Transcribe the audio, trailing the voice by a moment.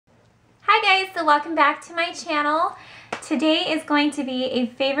Hi guys, so welcome back to my channel. Today is going to be a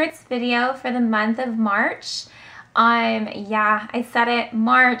favorites video for the month of March. Yeah, I said it,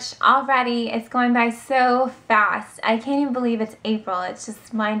 March already. It's going by so fast. I can't even believe it's April. It's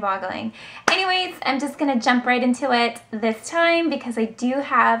just mind-boggling. Anyways, I'm just gonna jump right into it this time because I do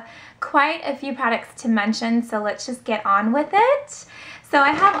have quite a few products to mention, so let's just get on with it. So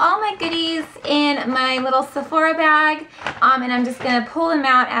I have all my goodies in my little Sephora bag, and I'm just gonna pull them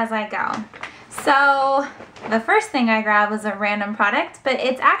out as I go. So the first thing I grabbed was a random product, but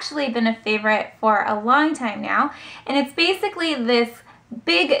it's actually been a favorite for a long time now, and it's basically this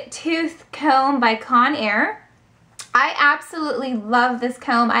big tooth comb by Conair. I absolutely love this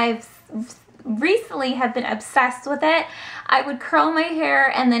comb. I've recently have been obsessed with it. I would curl my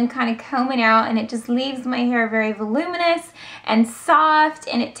hair and then kind of comb it out, and it just leaves my hair very voluminous and soft,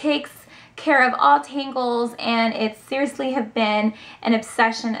 and it takes care of all tangles, and it seriously have been an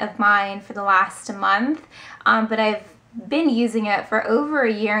obsession of mine for the last month. But I've been using it for over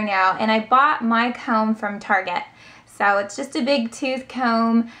a year now, and I bought my comb from Target. So it's just a big tooth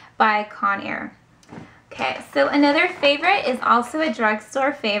comb by Conair. Okay, so another favorite is also a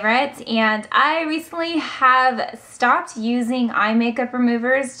drugstore favorite, and I recently have stopped using eye makeup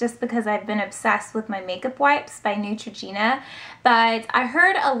removers just because I've been obsessed with my makeup wipes by Neutrogena. But I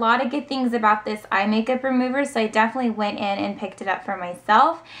heard a lot of good things about this eye makeup remover, so I definitely went in and picked it up for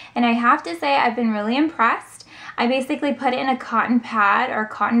myself. And I have to say I've been really impressed. I basically put it in a cotton pad or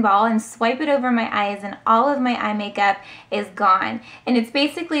cotton ball and swipe it over my eyes, and all of my eye makeup is gone. And it's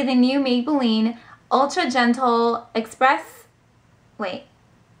basically the new Maybelline Ultra Gentle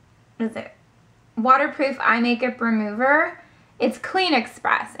Waterproof Eye Makeup Remover. It's Clean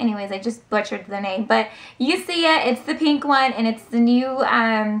Express. Anyways, I just butchered the name, but you see it. It's the pink one, and it's the new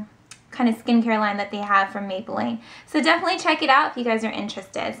kind of skincare line that they have from Maybelline. So definitely check it out if you guys are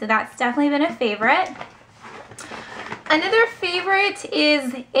interested. So that's definitely been a favorite. Another favorite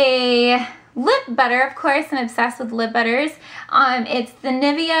is a lip butter. Of course, I'm obsessed with lip butters. It's the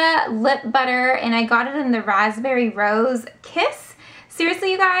Nivea lip butter, and I got it in the Raspberry Rose Kiss.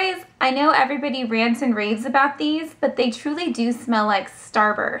 Seriously, you guys, I know everybody rants and raves about these, but they truly do smell like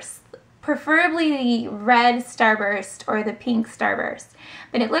Starburst. Preferably the red Starburst or the pink Starburst.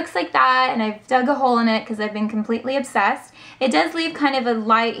 But it looks like that, and I've dug a hole in it because I've been completely obsessed. It does leave kind of a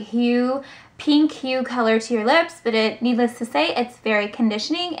light hue, pink hue color to your lips, but needless to say, it's very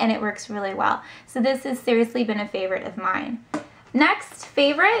conditioning and it works really well. So this has seriously been a favorite of mine. Next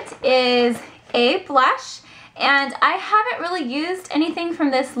favorite is a blush, and I haven't really used anything from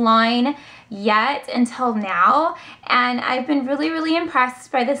this line yet until now, and I've been really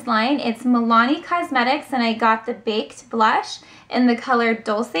impressed by this line. It's Milani Cosmetics, and I got the baked blush in the color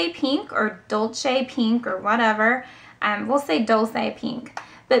Dolce Pink or Dolce Pink or whatever. We'll say Dolce Pink.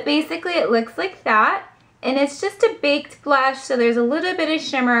 But basically it looks like that, and it's just a baked blush, so there's a little bit of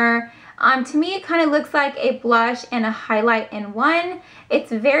shimmer. To me it kind of looks like a blush and a highlight in one. It's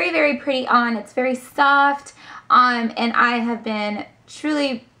very pretty on. It's very soft, and I have been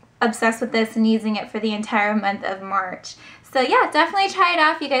truly obsessed with this and using it for the entire month of March. So yeah, definitely try it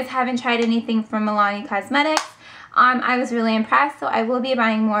out if you guys haven't tried anything from Milani Cosmetics. I was really impressed, so I will be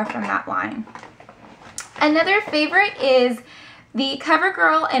buying more from that line. Another favorite is the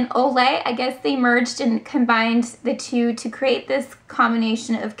Covergirl and Olay. I guess they merged and combined the two to create this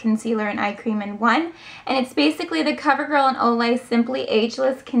combination of concealer and eye cream in one. And it's basically the Covergirl and Olay Simply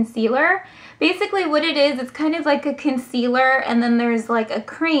Ageless Concealer. Basically what it is, it's kind of like a concealer, and then there's like a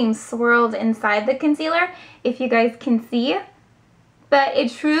cream swirled inside the concealer, if you guys can see. But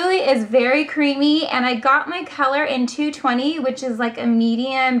it truly is very creamy, and I got my color in 220, which is like a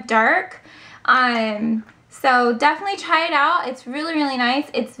medium dark. So definitely try it out. It's really nice.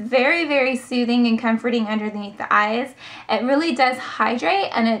 It's very soothing and comforting underneath the eyes. It really does hydrate,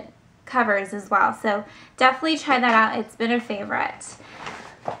 and it covers as well. So definitely try that out. It's been a favorite.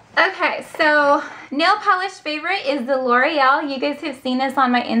 Okay, so nail polish favorite is the L'Oreal. You guys have seen this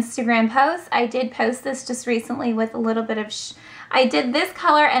on my Instagram post. I did post this just recently with a little bit of I did this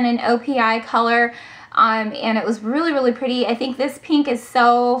color and an OPI color. And it was really pretty. I think this pink is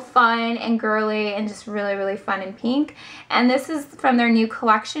so fun and girly and just really fun and pink. And this is from their new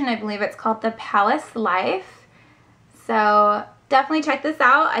collection. I believe it's called the Palace Life. So definitely check this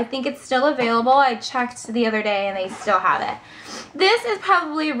out. I think it's still available. I checked the other day and they still have it. This is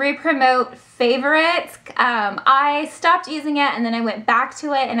probably re-promote favorite. I stopped using it and then I went back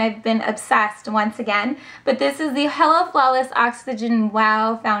to it and I've been obsessed once again. But this is the Hello Flawless Oxygen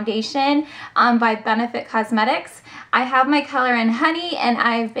Wow Foundation by Benefit Cosmetics. I have my color in Honey and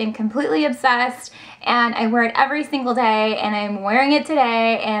I've been completely obsessed, and I wear it every single day, and I'm wearing it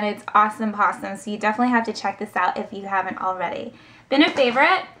today, and it's awesome possum. So you definitely have to check this out if you haven't already. Been a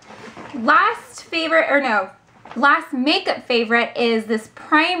favorite. Last makeup favorite is this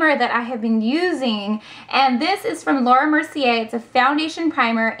primer that I have been using, and this is from Laura Mercier. It's a foundation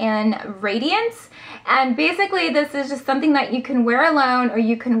primer in Radiance, and basically this is just something that you can wear alone, or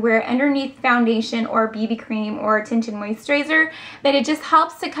you can wear underneath foundation or BB cream or tinted moisturizer, but it just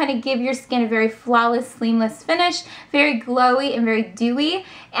helps to kind of give your skin a very flawless, seamless finish, very glowy and very dewy.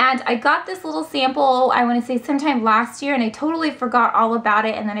 And I got this little sample, I want to say sometime last year, and I totally forgot all about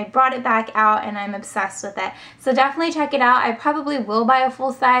it, and then I brought it back out and I'm obsessed with it. So definitely check it out. I probably will buy a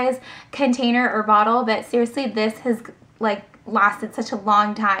full-size container or bottle, but seriously, this has like lasted such a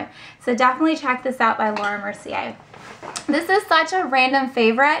long time. So definitely check this out by Laura Mercier. This is such a random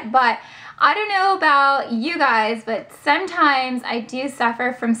favorite, but I don't know about you guys, but sometimes I do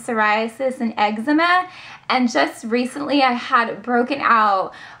suffer from psoriasis and eczema, and just recently I had broken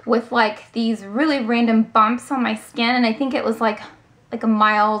out with like these really random bumps on my skin, and I think it was like a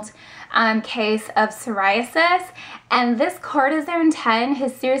mild case of psoriasis, and this Cortizone 10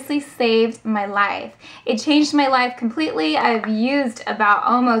 has seriously saved my life. It changed my life completely. I've used about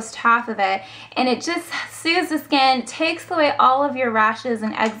almost half of it, and it just soothes the skin, takes away all of your rashes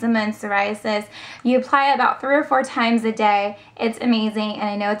and eczema and psoriasis. You apply it about 3 or 4 times a day. It's amazing, and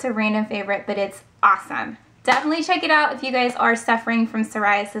I know it's a random favorite, but it's awesome. Definitely check it out if you guys are suffering from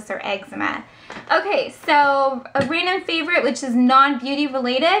psoriasis or eczema. Okay, so a random favorite, which is non-beauty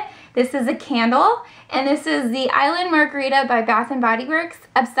related. This is a candle, and this is the Island Margarita by Bath&Body Works.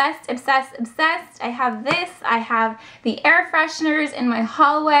 Obsessed, obsessed, obsessed. I have this. I have the air fresheners in my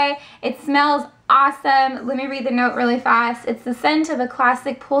hallway. It smells awesome. Let me read the note really fast. It's the scent of a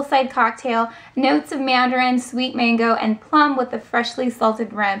classic poolside cocktail, notes of mandarin, sweet mango, and plum with a freshly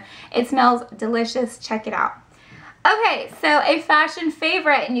salted rim. It smells delicious. Check it out. Okay, so a fashion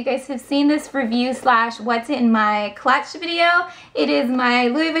favorite, and you guys have seen this review / what's in my clutch video. It is my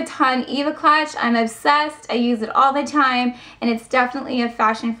Louis Vuitton Eva clutch. I'm obsessed. I use it all the time, and it's definitely a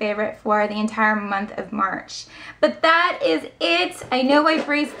fashion favorite for the entire month of March. But that is it. I know I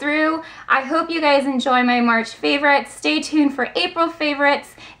breezed through. I hope you guys enjoy my March favorites. Stay tuned for April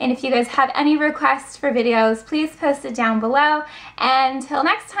favorites, and if you guys have any requests for videos, please post it down below. And until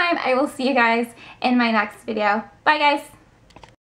next time, I will see you guys in my next video. Bye guys.